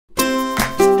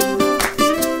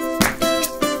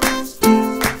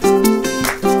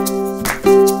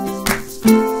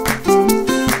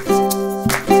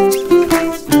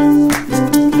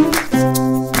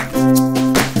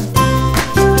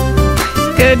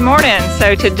morning.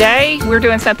 So today we're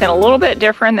doing something a little bit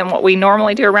different than what we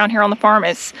normally do around here on the farm.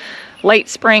 It's late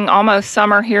spring, almost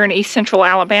summer here in East Central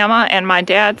Alabama, and my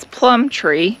dad's plum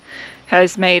tree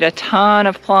has made a ton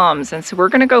of plums, and so we're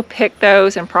going to go pick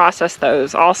those and process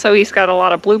those. Also, he's got a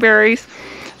lot of blueberries,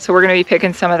 so we're going to be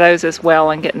picking some of those as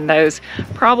well and getting those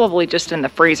probably just in the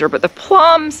freezer. But the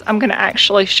plums, I'm going to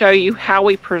actually show you how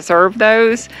we preserve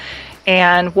those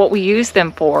and what we use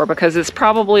them for, because it's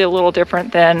probably a little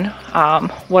different than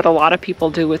what a lot of people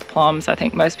do with plums. I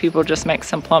think most people just make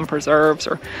some plum preserves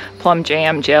or plum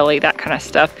jam, jelly, that kind of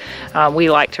stuff. We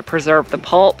like to preserve the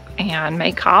pulp and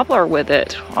make cobbler with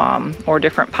it, or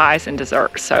different pies and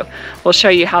desserts. So we'll show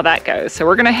you how that goes. So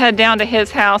we're gonna head down to his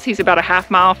house. He's about a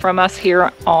half mile from us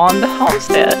here on the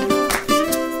homestead.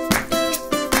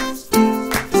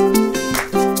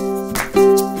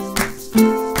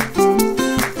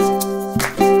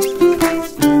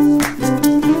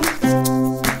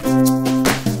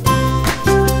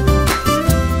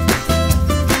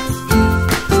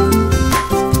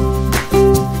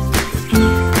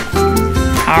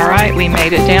 We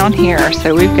made it down here,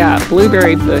 so we've got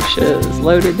blueberry bushes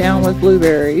loaded down with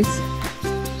blueberries.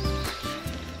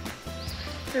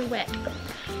 They're wet.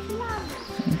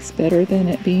 It's better than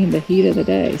it being the heat of the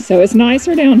day. So it's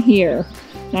nicer down here,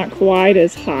 not quite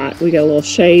as hot. We got a little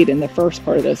shade in the first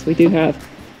part of this. We do have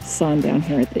sun down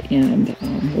here at the end.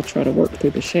 We'll try to work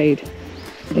through the shade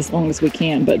as long as we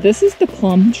can. But this is the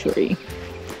plum tree,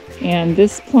 and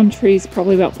this plum tree is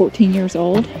probably about 14 years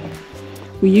old.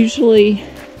 We usually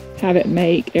have it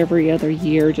make every other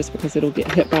year just because it'll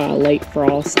get hit by a late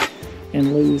frost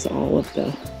and lose all of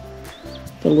the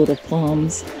little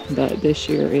plums. But this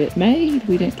year it made.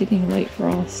 We didn't get any late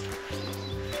frost.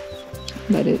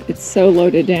 But it's so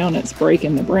loaded down it's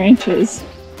breaking the branches.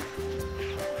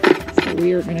 So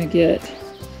we are going to get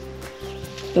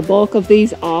the bulk of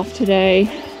these off today.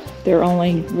 They're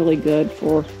only really good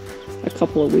for a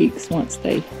couple of weeks once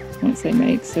they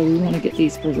make. So we want to get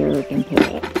these preserved and put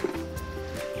up.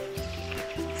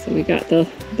 So we got the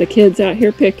kids out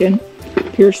here picking.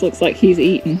 Pierce looks like he's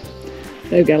eating.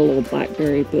 They've got a little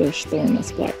blackberry bush,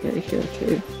 thornless blackberry here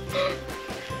too.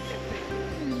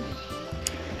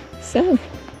 So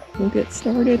we'll get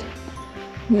started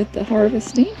with the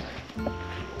harvesting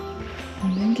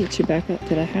and then get you back up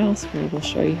to the house where we'll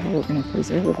show you how we're going to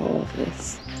preserve all of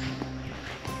this.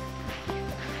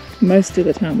 Most of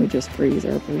the time we just freeze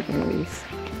our blueberries,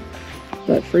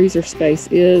 but freezer space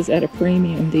is at a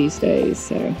premium these days,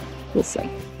 so we'll see.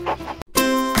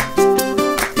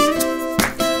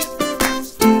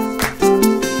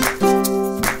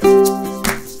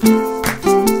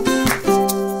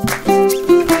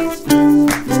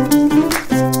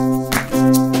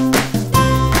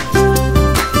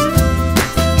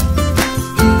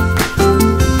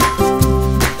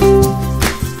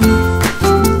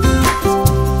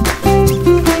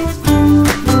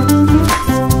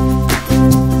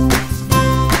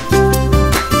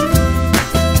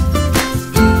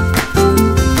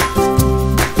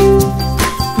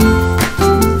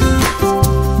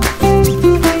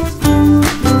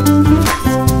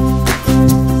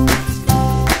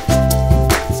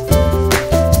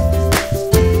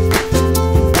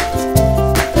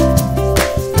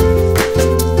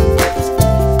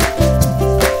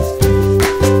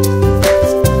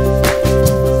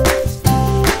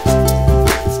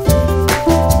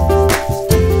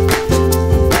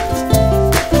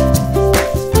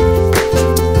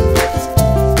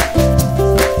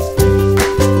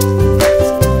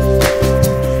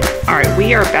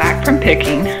 We are back from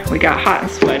picking. We got hot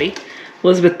and sweaty.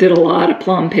 Elizabeth did a lot of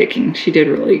plum picking. She did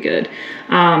really good.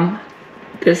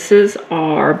 This is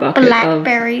our bucket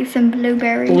blackberries and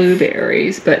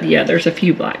blueberries. But yeah, there's a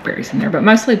few blackberries in there, but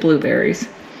mostly blueberries.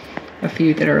 A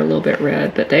few that are a little bit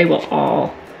red, but they will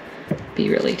all be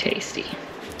really tasty.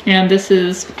 And this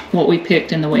is what we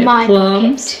picked in the way of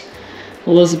plums. Bucket.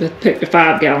 Elizabeth picked a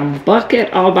 5-gallon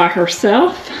bucket all by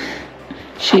herself.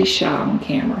 She's shy on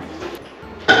camera.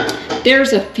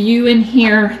 There's a few in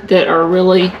here that are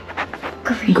really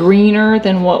greener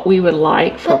than what we would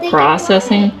like for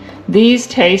processing. These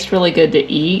taste really good to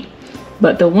eat,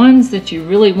 but the ones that you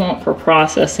really want for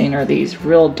processing are these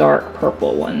real dark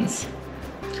purple ones.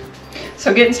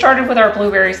 So getting started with our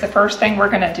blueberries, the first thing we're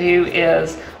going to do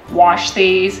is wash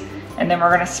these, and then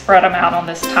we're going to spread them out on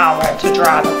this towel to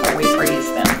dry before we freeze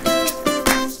them.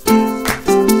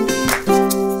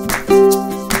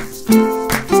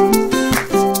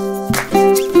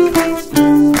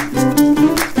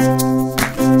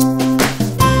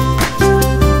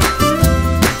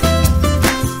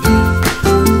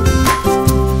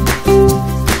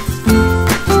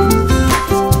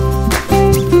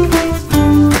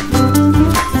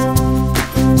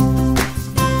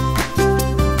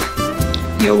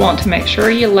 want to make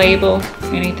sure you label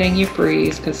anything you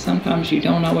freeze, because sometimes you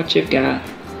don't know what you've got.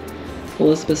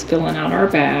 Elizabeth's filling out our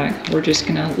bag. We're just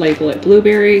gonna label it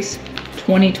blueberries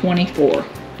 2024.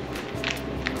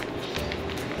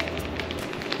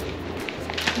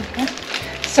 Okay.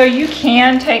 So you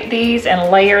can take these and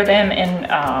layer them in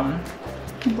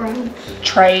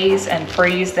trays and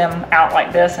freeze them out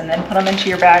like this, and then put them into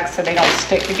your bag so they don't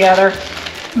stick together.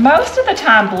 Most of the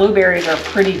time blueberries are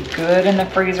pretty good in the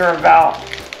freezer about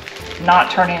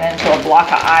not turning into a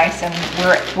block of ice, and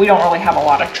we don't really have a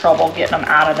lot of trouble getting them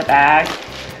out of the bag.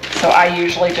 So I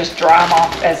usually just dry them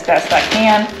off as best I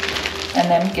can and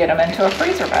then get them into a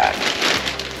freezer bag.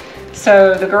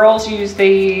 So the girls use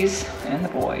these, and the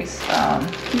boys,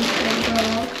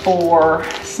 for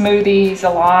smoothies a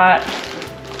lot.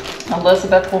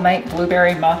 Elizabeth will make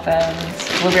blueberry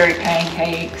muffins, blueberry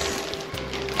pancakes,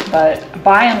 but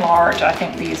by and large I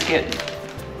think these get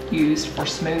used for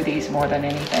smoothies more than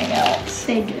anything else.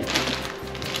 They do.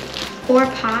 Or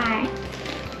pie.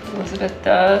 Elizabeth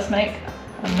does make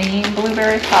a mean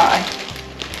blueberry pie.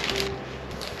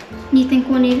 You think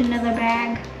we'll need another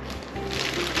bag?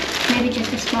 Maybe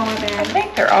just a smaller I bag.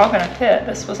 think they're all gonna fit.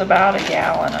 This was about a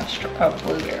gallon of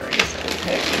blueberries that we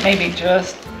picked, maybe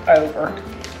just over.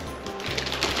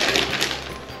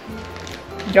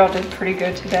 Y'all did pretty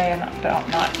good today about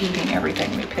not eating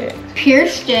everything we picked.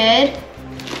 Pierce did.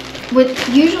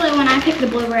 Usually when I pick the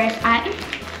blueberries,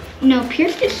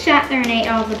 Pierce just sat there and ate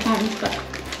all the plums, but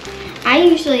I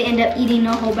usually end up eating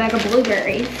a whole bag of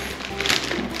blueberries.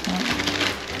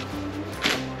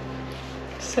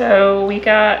 So we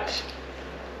got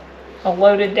a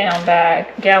loaded down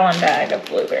gallon bag of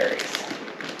blueberries.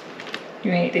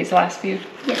 You gonna eat these last few?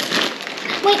 Yes.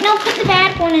 Wait, no, put the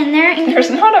bad one in there. There's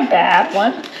not a bad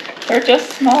one. They're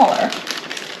just smaller.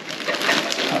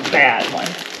 A bad one.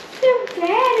 They're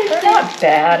bad. They're not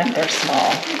bad if they're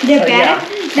small. They're bad.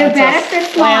 Yeah, They're bad if they're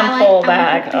small. Slam full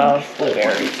bag of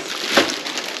blueberries.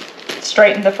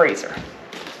 Straight in the freezer.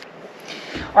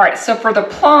 All right, so for the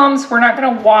plums, we're not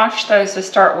gonna wash those to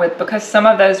start with because some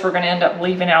of those we're gonna end up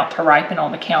leaving out to ripen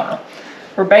on the counter.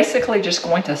 We're basically just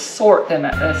going to sort them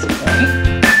at this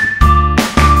point.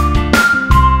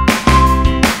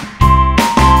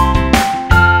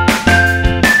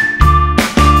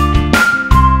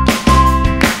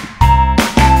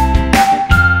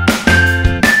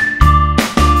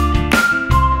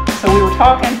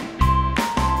 Talking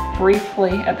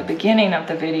briefly at the beginning of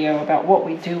the video about what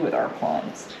we do with our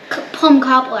plums. Plum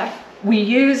cobbler. We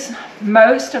use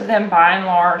most of them by and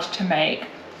large to make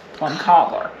plum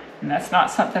cobbler. And that's not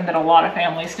something that a lot of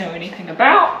families know anything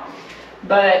about,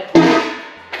 but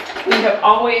we have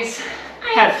always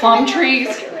had plum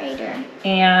trees,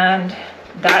 and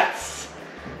that's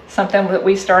something that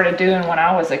we started doing when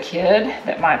I was a kid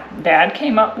that my dad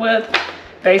came up with.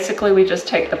 Basically, we just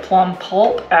take the plum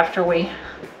pulp after we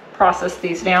process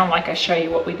these down, like I show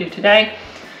you what we do today,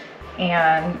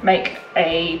 and make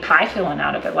a pie filling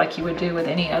out of it like you would do with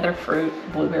any other fruit,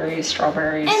 blueberries,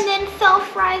 strawberries. And then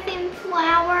self-rise in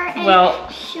flour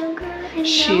and sugar and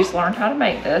she's learned how to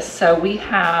make this. So we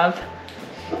have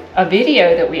a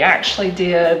video that we actually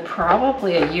did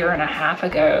probably a year and a half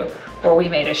ago where we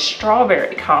made a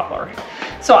strawberry cobbler.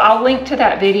 So I'll link to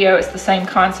that video. It's the same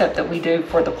concept that we do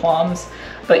for the plums,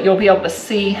 but you'll be able to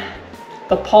see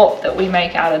the pulp that we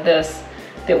make out of this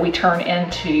that we turn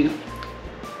into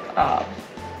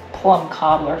plum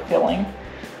cobbler filling.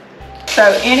 So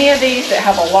any of these that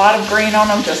have a lot of green on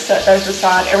them, just set those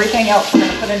aside. Everything else we're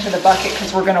gonna put into the bucket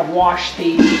because we're gonna wash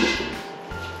these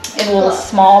in little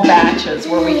small batches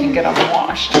where we can get them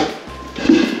washed.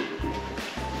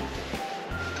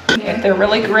 If they're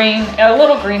really green, a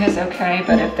little green is okay,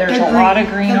 but if there's a lot of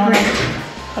green on them,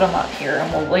 put them up here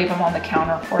and we'll leave them on the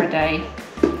counter for a day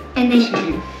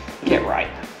to get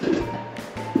ripe.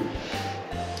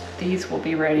 These will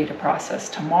be ready to process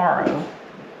tomorrow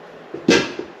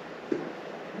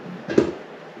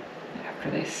after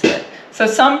they sit. So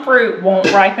some fruit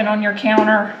won't ripen on your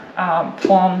counter,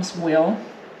 plums will.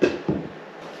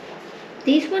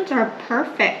 These ones are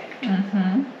perfect.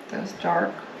 Mm-hmm. Those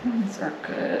dark ones are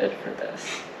good for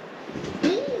this.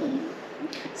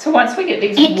 So once we get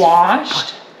these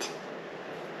washed,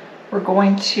 we're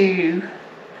going to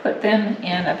put them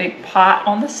in a big pot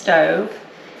on the stove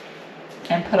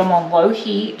and put them on low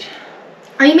heat.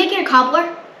 Are you making a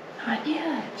cobbler? Not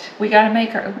yet. We gotta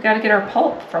get our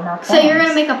pulp from our plums. So you're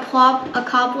gonna make a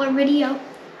cobbler video?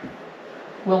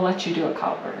 We'll let you do a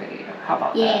cobbler video. How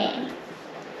about that?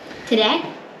 Today?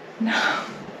 No.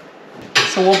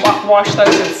 So we'll wash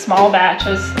those in small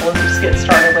batches. We'll just get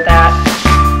started with that.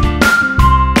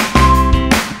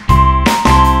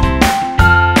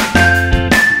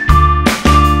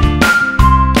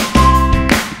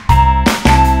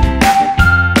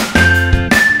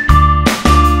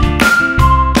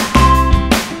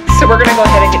 gonna go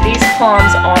ahead and get these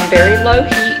plums on very low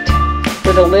heat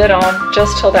with a lid on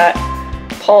just till that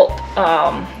pulp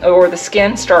or the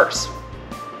skin starts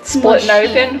splitting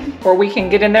open, where we can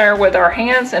get in there with our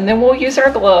hands, and then we'll use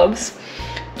our gloves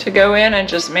to go in and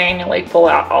just manually pull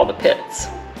out all the pits.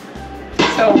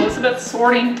 So Elizabeth's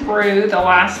sorting through the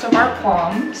last of our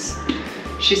plums.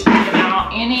 She's picking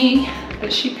out any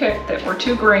that she picked that were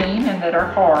too green and that are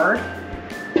hard.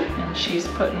 And she's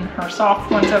putting her soft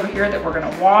ones over here that we're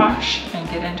gonna wash and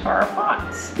get into our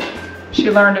pots. She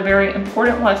learned a very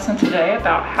important lesson today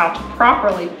about how to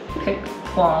properly pick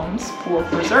plums for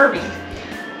preserving.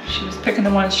 She was picking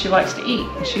the ones she likes to eat,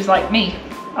 and she's like me.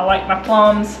 I like my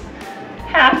plums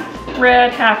half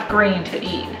red, half green to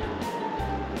eat,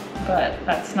 but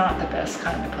that's not the best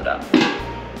kind to put up.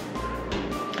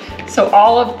 So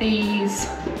all of these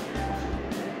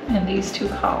and these 2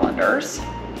 colanders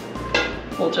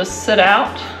will just sit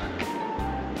out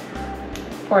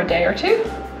for a day or 2.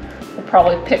 We'll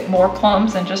probably pick more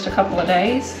plums in just a couple of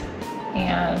days,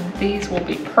 and these will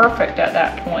be perfect at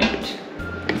that point,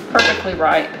 perfectly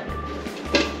ripe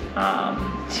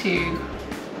to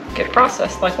get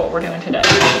processed like what we're doing today.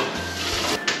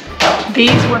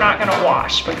 These we're not gonna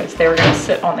wash because they're gonna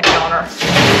sit on the counter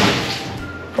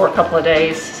for a couple of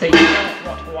days, so you don't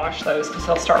want to wash those because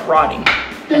they'll start rotting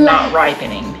and not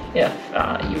ripening if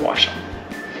you wash them.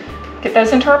 Get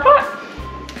those into our pot.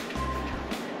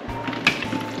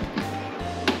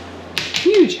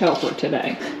 Huge helper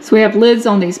today. So we have lids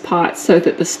on these pots so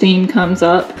that the steam comes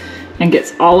up and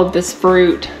gets all of this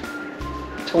fruit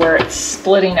to where it's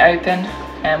splitting open,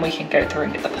 and we can go through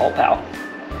and get the pulp out.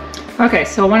 Okay,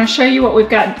 so I want to show you what we've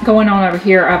got going on over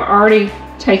here. I've already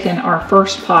taken our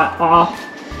first pot off,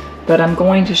 but I'm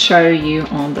going to show you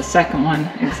on the second one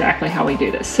exactly how we do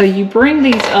this. So you bring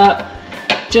these up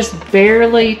just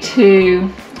barely to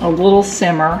a little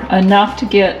simmer, enough to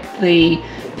get the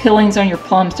peelings on your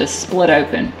plums to split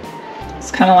open.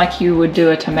 It's kind of like you would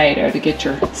do a tomato to get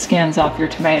your skins off your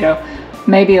tomato.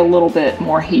 Maybe a little bit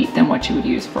more heat than what you would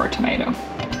use for a tomato.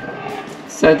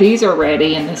 So these are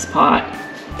ready in this pot.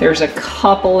 There's a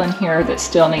couple in here that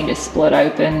still need to split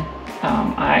open.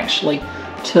 I actually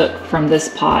took from this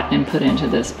pot and put into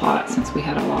this pot since we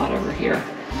had a lot over here.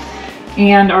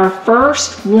 And our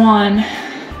first one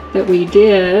that we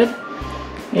did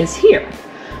is here.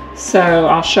 So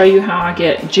I'll show you how I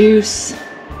get juice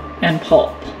and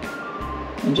pulp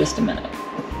in just a minute.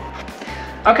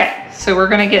 Okay, so we're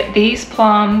gonna get these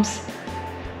plums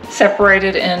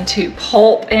separated into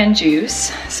pulp and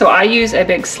juice. So I use a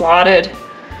big slotted,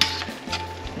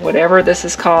 whatever this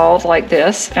is called, like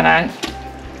this, and I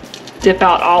dip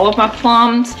out all of my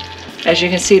plums. As you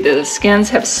can see, the skins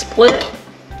have split.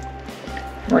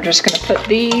 We're just gonna put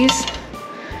these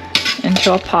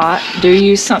into a pot. Do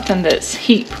use something that's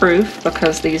heat proof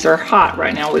because these are hot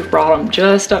right now. We've brought them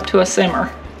just up to a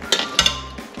simmer.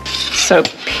 So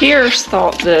Pierce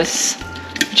thought this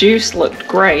juice looked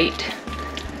great,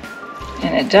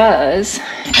 and it does,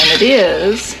 and it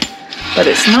is, but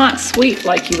it's not sweet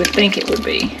like you would think it would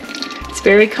be. It's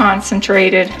very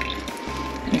concentrated,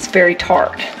 and it's very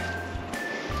tart.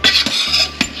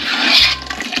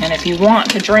 And if you want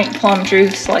to drink plum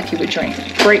juice like you would drink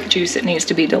grape juice, it needs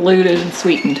to be diluted and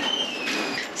sweetened.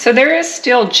 So there is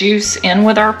still juice in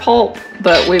with our pulp,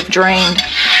 but we've drained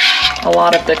a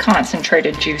lot of the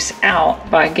concentrated juice out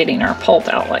by getting our pulp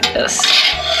out like this.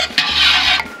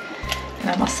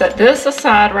 And I'm gonna set this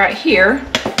aside right here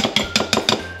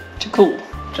to cool,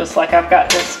 just like I've got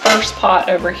this first pot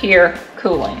over here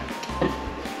cooling.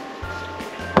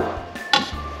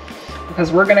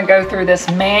 Because we're gonna go through this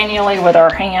manually with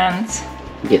our hands.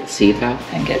 Get the seeds out?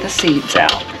 And get the seeds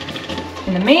out.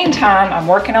 In the meantime, I'm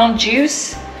working on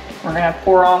juice. We're gonna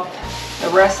pour off the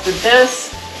rest of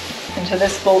this into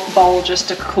this bowl just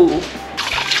to cool.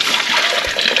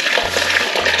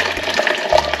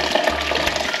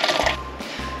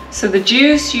 So the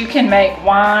juice, you can make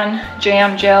wine,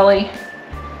 jam, jelly,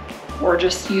 or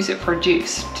just use it for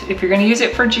juice. If you're gonna use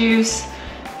it for juice,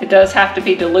 it does have to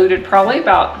be diluted probably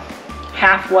about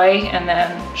halfway, and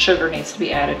then sugar needs to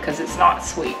be added because it's not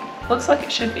sweet. Looks like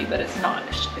it should be, but it's not.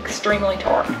 It's extremely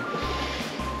tart.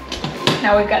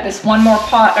 Now we've got this one more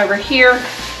pot over here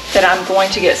that I'm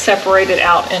going to get separated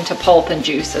out into pulp and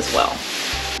juice as well.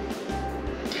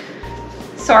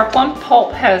 So our plum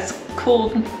pulp has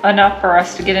cooled enough for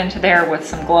us to get into there with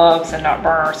some gloves and not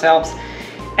burn ourselves.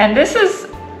 And this is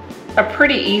a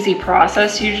pretty easy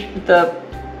process. The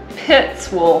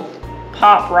pits will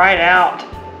pop right out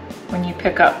when you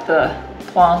pick up the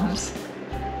plums.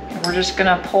 And we're just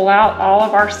gonna pull out all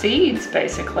of our seeds,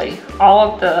 basically.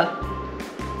 All of the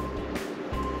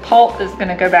pulp is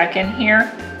gonna go back in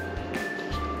here,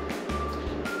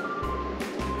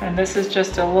 And this is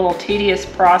just a little tedious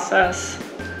process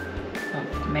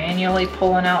of manually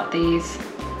pulling out these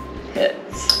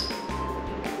pits.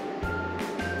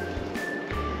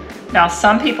 Now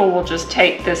some people will just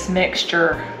take this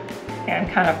mixture and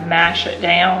kind of mash it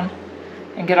down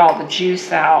and get all the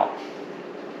juice out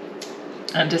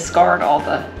and discard all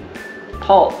the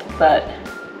pulp, but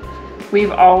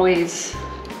we've always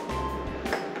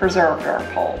preserved our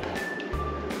pulp.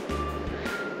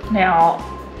 Now,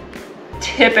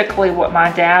 typically what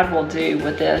my dad will do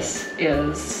with this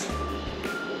is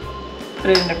put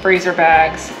it into freezer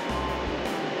bags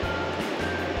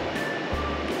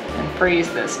and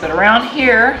freeze this. But around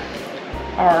here,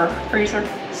 our freezer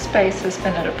space has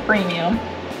been at a premium.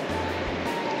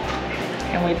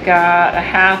 And we've got a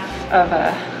half of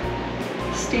a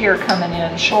steer coming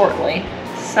in shortly.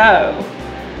 So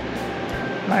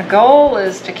my goal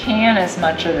is to can as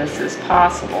much of this as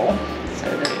possible so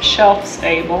that it's shelf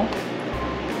stable,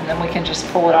 and then we can just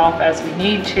pull it off as we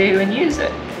need to and use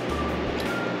it.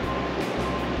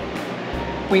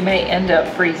 We may end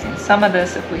up freezing some of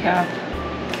this if we have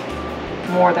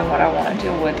more than what I want to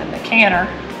deal with in the canner.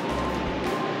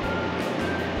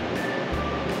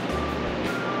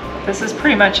 This is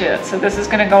pretty much it. So this is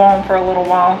going to go on for a little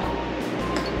while,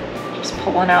 just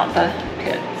pulling out the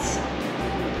pits.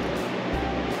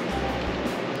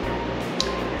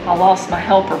 I lost my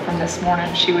helper from this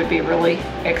morning. She would be really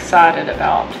excited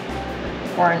about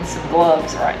wearing some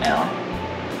gloves right now.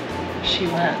 She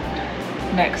went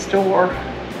next door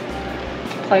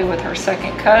to play with her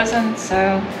second cousin, so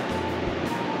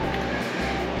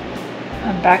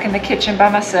I'm back in the kitchen by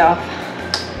myself.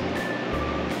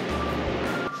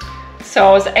 So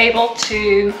I was able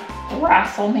to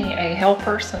wrestle me a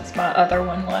helper since my other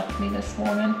one left me this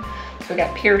morning. So we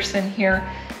got Pearson here.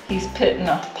 He's pitting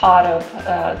a pot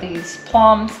of these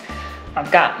plums.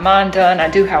 I've got mine done. I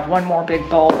do have one more big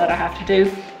bowl that I have to do.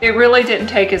 It really didn't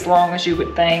take as long as you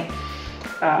would think,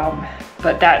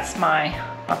 but that's my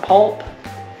pulp.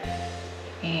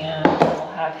 And we'll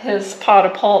have his pot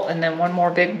of pulp and then one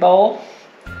more big bowl.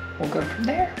 We'll go from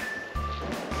there.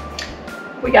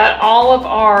 We got all of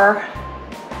our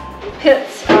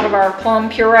pits out of our plum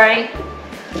puree.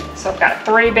 So I've got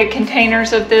 3 big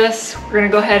containers of this. We're gonna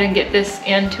go ahead and get this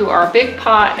into our big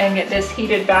pot and get this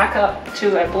heated back up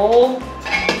to a boil.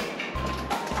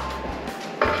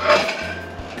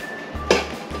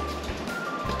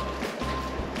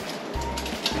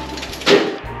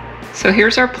 So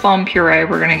here's our plum puree.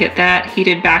 We're gonna get that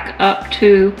heated back up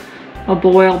to a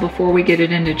boil before we get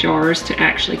it into jars to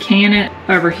actually can it.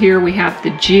 Over here we have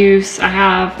the juice. I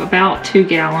have about 2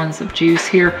 gallons of juice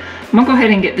here. I'm gonna go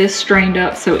ahead and get this strained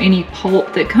up so any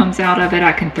pulp that comes out of it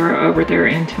I can throw over there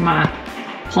into my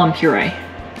plum puree.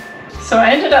 So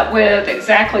I ended up with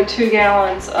exactly 2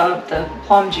 gallons of the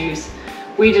plum juice.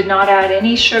 We did not add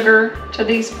any sugar to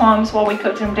these plums while we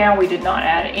cooked them down. We did not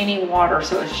add any water,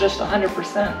 so it's just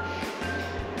 100%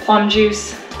 plum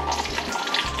juice.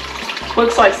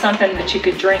 Looks like something that you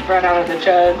could drink right out of the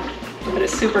jug, but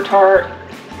it's super tart,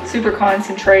 super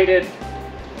concentrated,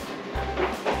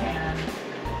 and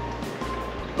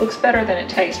looks better than it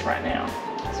tastes right now.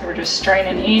 So we're just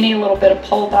straining any little bit of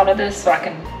pulp out of this so I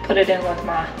can put it in with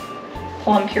my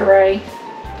plum puree.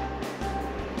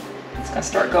 It's gonna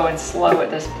start going slow at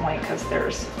this point because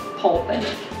there's pulp in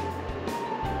it.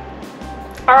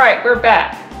 All right, we're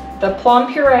back. The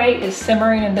plum puree is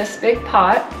simmering in this big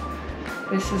pot.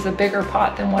 This is a bigger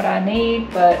pot than what I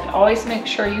need, but always make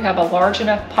sure you have a large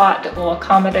enough pot that will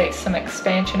accommodate some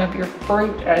expansion of your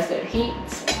fruit as it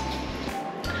heats.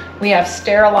 We have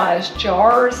sterilized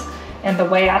jars, and the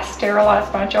way I sterilize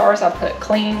my jars, I put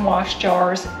clean washed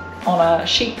jars on a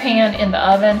sheet pan in the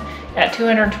oven at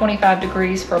 225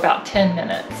 degrees for about 10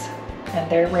 minutes, and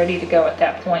they're ready to go at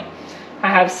that point. I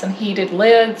have some heated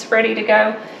lids ready to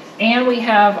go, and we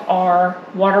have our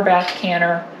water bath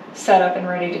canner set up and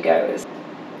ready to go.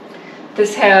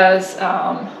 This has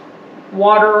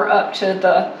water up to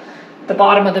the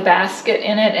bottom of the basket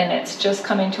in it, and it's just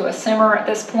coming to a simmer at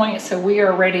this point, so we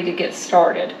are ready to get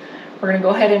started. We're going to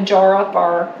go ahead and jar up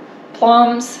our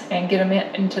plums and get them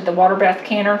into the water bath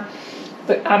canner.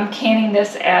 But I'm canning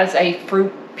this as a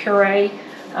fruit puree,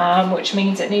 which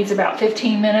means it needs about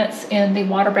 15 minutes in the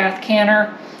water bath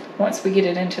canner once we get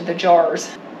it into the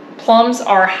jars. Plums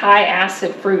are high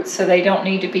acid fruits, so they don't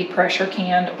need to be pressure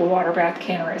canned. A water bath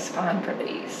canner is fine for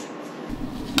these.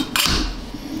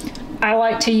 I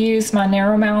like to use my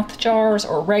narrow mouth jars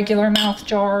or regular mouth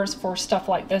jars for stuff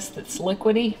like this that's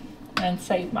liquidy, and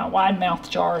save my wide mouth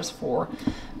jars for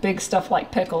big stuff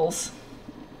like pickles.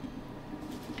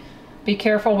 Be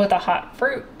careful with a hot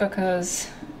fruit because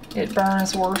it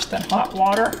burns worse than hot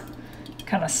water.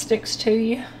 kind of sticks to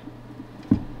you.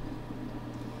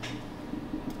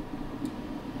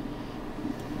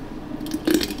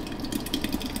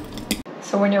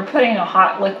 So when you're putting a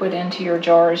hot liquid into your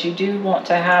jars, you do want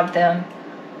to have them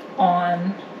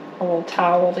on a little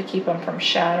towel to keep them from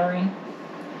shattering.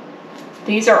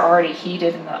 These are already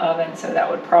heated in the oven, so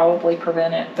that would probably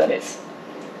prevent it, but it's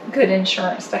good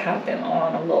insurance to have them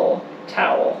on a little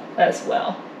towel as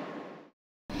well.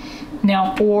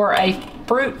 Now for a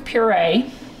fruit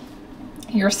puree,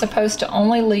 you're supposed to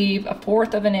only leave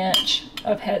 1/4 of an inch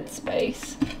of head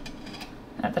space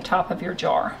at the top of your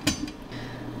jar.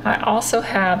 I also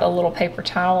have a little paper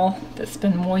towel that's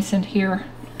been moistened here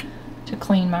to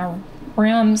clean my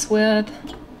rims with.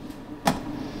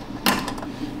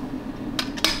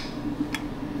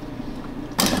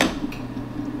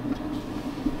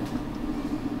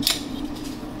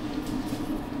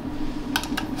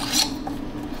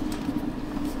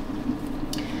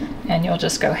 And you'll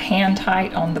just go hand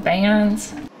tight on the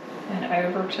bands and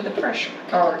over to the pressure,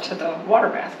 or to the water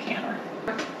bath canner.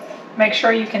 Make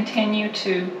sure you continue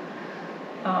to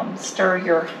stir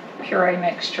your puree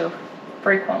mixture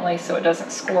frequently so it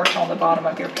doesn't scorch on the bottom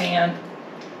of your pan.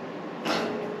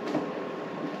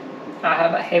 I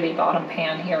have a heavy bottom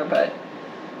pan here, but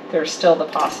there's still the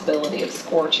possibility of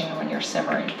scorching when you're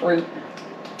simmering fruit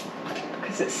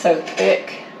because it's so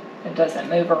thick, it doesn't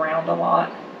move around a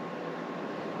lot.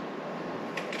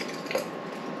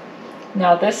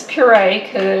 Now this puree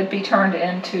could be turned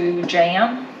into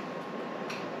jam.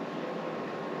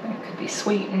 It could be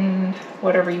sweetened,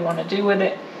 whatever you want to do with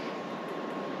it.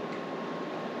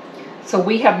 So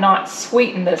we have not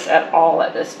sweetened this at all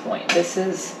at this point. This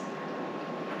is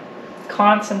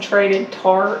concentrated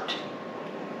tart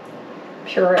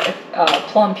puree,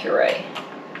 plum puree.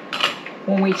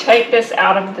 When we take this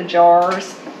out of the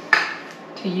jars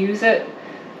to use it,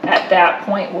 at that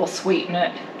point we'll sweeten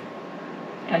it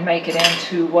and make it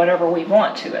into whatever we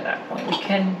want to at that point. We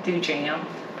can do jam,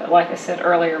 but like I said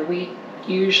earlier, we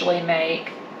usually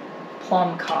make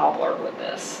plum cobbler with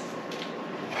this.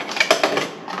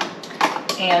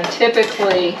 And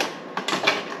typically,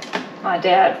 my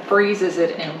dad freezes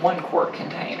it in 1-quart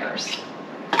containers.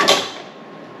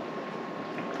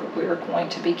 But we're going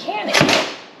to be canning it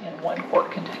in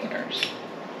 1-quart containers.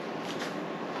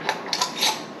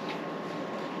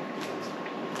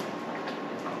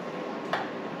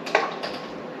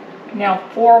 Now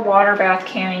for water bath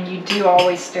canning, you do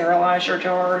always sterilize your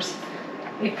jars.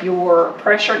 If you're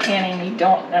pressure canning, you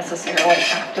don't necessarily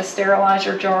have to sterilize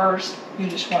your jars. You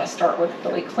just want to start with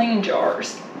really clean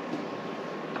jars.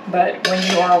 But when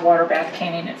you are water bath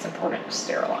canning, it's important to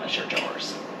sterilize your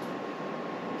jars.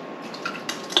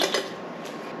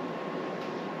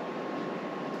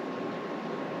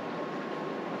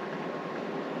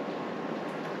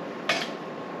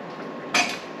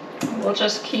 We'll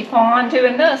just keep on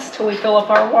doing this till we fill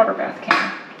up our water bath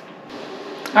canner.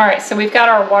 All right, so we've got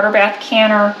our water bath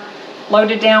canner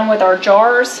loaded down with our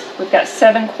jars. We've got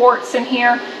 7 quarts in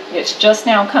here. It's just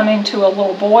now coming to a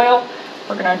little boil.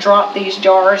 We're going to drop these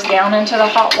jars down into the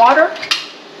hot water.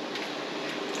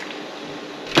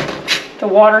 The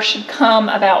water should come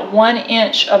about 1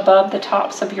 inch above the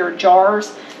tops of your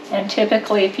jars. And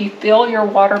typically, if you fill your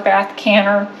water bath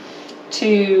canner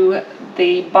to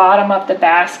the bottom of the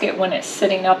basket when it's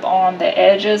sitting up on the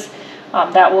edges,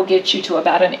 that will get you to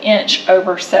about 1 inch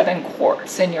over 7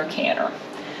 quarts in your canner.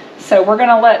 So we're going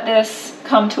to let this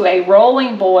come to a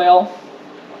rolling boil.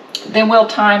 Then we'll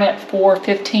time it for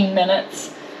 15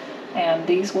 minutes, and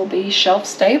these will be shelf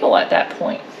stable at that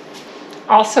point.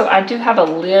 Also, I do have a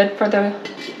lid for the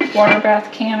water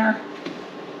bath canner,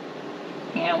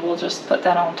 and we'll just put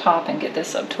that on top and get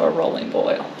this up to a rolling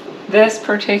boil. This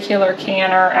particular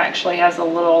canner actually has a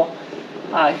little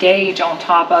gauge on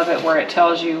top of it where it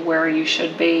tells you where you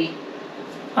should be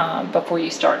before you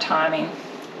start timing.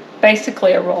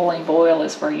 Basically, a rolling boil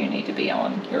is where you need to be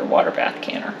on your water bath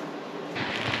canner.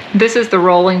 This is the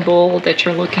rolling boil that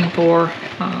you're looking for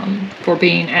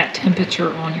being at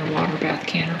temperature on your water bath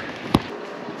canner.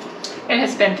 It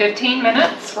has been 15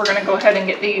 minutes. We're going to go ahead and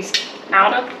get these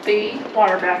out of the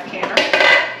water bath canner.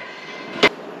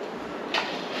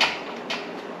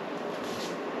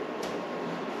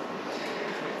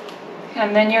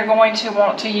 And then you're going to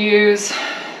want to use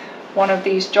one of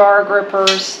these jar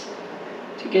grippers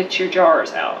to get your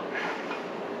jars out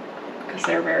because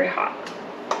they're very hot.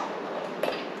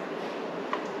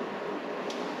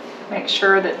 Make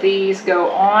sure that these go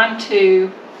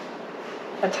onto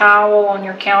a towel on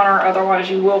your counter, otherwise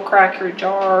you will crack your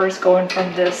jars going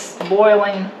from this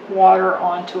boiling water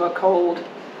onto a cold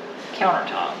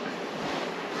countertop.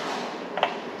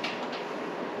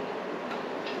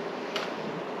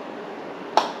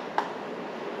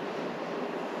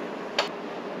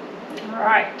 All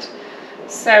right,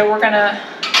 so we're gonna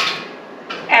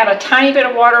add a tiny bit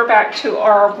of water back to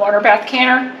our water bath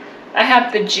canner. I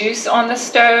have the juice on the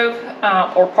stove,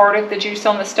 or part of the juice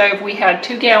on the stove. We had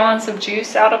 2 gallons of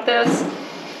juice out of this,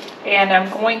 and I'm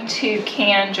going to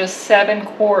can just 7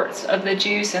 quarts of the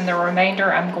juice, and the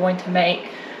remainder I'm going to make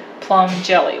plum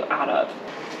jelly out of.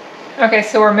 Okay,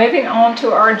 so we're moving on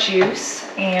to our juice,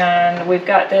 and we've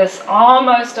got this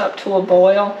almost up to a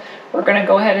boil. We're going to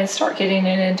go ahead and start getting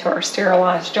it into our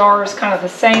sterilized jars, kind of the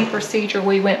same procedure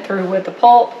we went through with the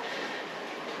pulp.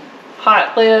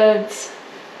 Hot lids,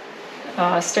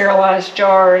 sterilized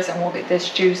jars, and we'll get this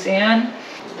juice in.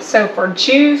 So for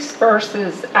juice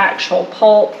versus actual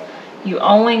pulp, you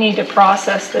only need to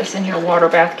process this in your water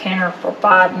bath canner for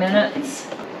 5 minutes.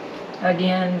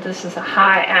 Again, this is a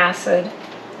high acid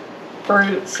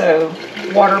fruit, so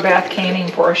water bath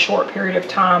canning for a short period of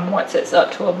time, once it's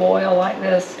up to a boil like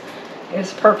this,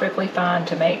 is perfectly fine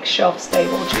to make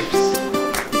shelf-stable juice.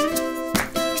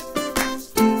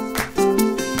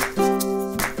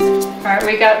 All right,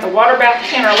 we got the water bath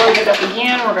canner loaded up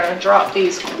again. We're going to drop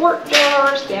these quart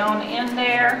jars down in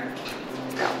there.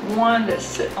 Got one that's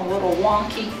sitting a little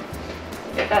wonky.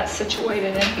 Get that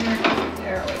situated in here.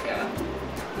 There we go.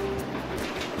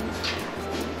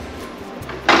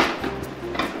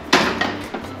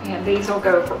 And these will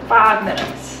go for 5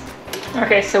 minutes.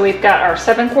 Okay, so we've got our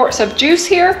 7 quarts of juice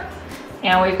here,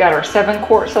 and we've got our 7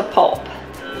 quarts of pulp.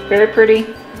 Very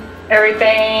pretty.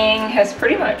 Everything has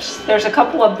pretty much, there's a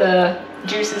couple of the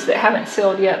juices that haven't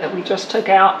sealed yet that we just took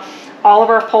out. All of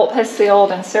our pulp has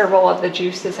sealed, and several of the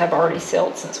juices have already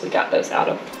sealed since we got those out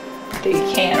of the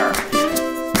canner.